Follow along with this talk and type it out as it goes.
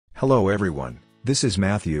Hello everyone, this is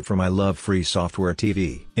Matthew from I Love Free Software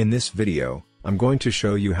TV. In this video, I'm going to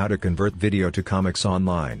show you how to convert video to comics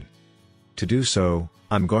online. To do so,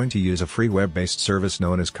 I'm going to use a free web-based service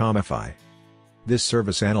known as Comixify. This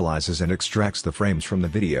service analyzes and extracts the frames from the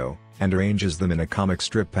video, and arranges them in a comic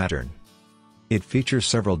strip pattern. It features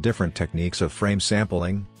several different techniques of frame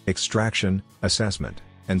sampling, extraction, assessment,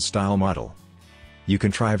 and style model. You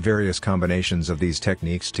can try various combinations of these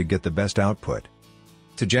techniques to get the best output.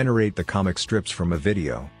 To generate the comic strips from a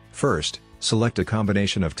video, first, select a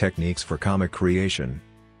combination of techniques for comic creation.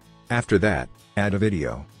 After that, add a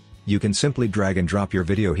video. You can simply drag and drop your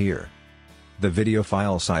video here. The video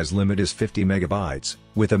file size limit is 50 megabytes,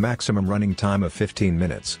 with a maximum running time of 15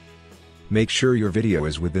 minutes. Make sure your video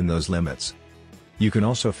is within those limits. You can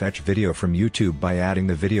also fetch video from YouTube by adding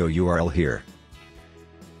the video URL here.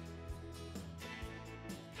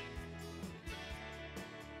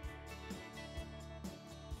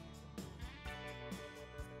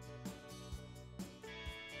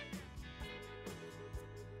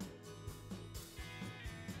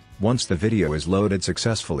 Once the video is loaded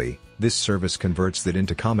successfully, this service converts it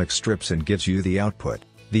into comic strips and gives you the output.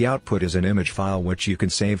 The output is an image file which you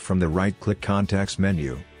can save from the right-click context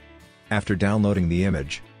menu. After downloading the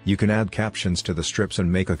image, you can add captions to the strips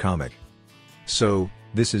and make a comic. So,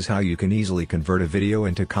 this is how you can easily convert a video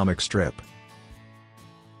into comic strip.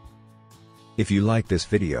 If you like this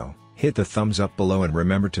video, hit the thumbs up below and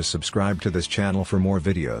remember to subscribe to this channel for more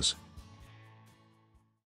videos.